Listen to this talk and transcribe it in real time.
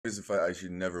This is a fight I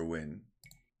should never win.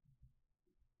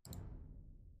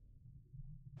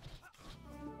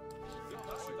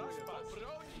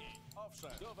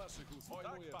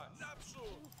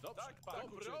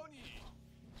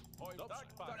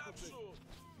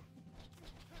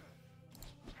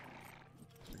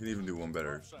 I can even do one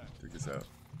better. Check this out.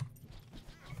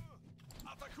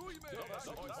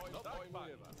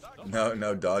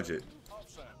 Now dodge it.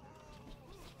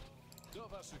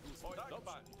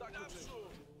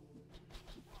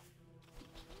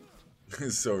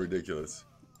 It's so ridiculous.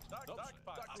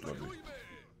 It's lovely.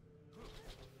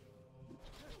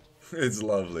 It's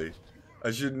lovely.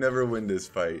 I should never win this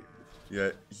fight.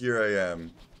 Yet here I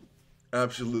am,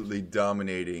 absolutely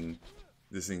dominating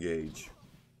this engage.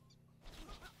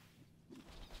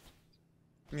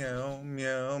 Meow,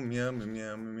 meow, meow,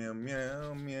 meow, meow, meow,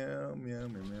 meow, meow, meow,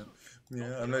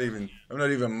 meow. I'm not even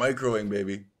microing,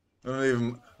 baby.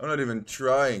 I'm not even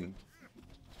trying.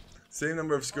 Same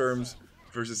number of skirms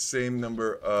versus same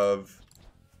number of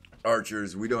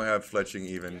archers. We don't have fletching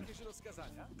even.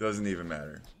 Doesn't even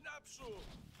matter.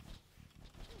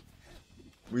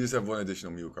 We just have one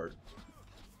additional mule card.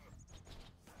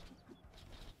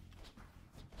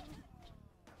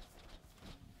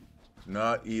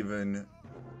 Not even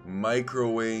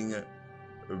microwing,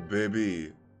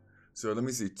 baby. So let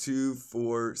me see. 2,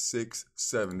 4, 6,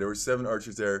 7. There were 7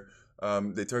 archers there.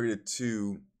 They targeted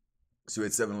 2. So we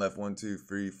had 7 left. 1, 2,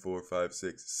 3, 4, 5,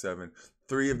 6, 7.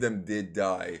 3 of them did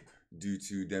die due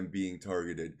to them being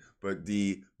targeted. But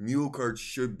the mule card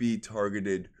should be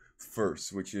targeted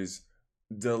first, which is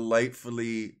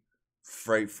delightfully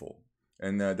frightful.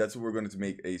 And that's what we're going to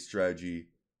make a strategy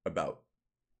about.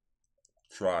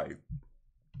 Try.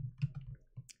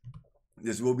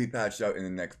 This will be patched out in the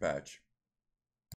next patch.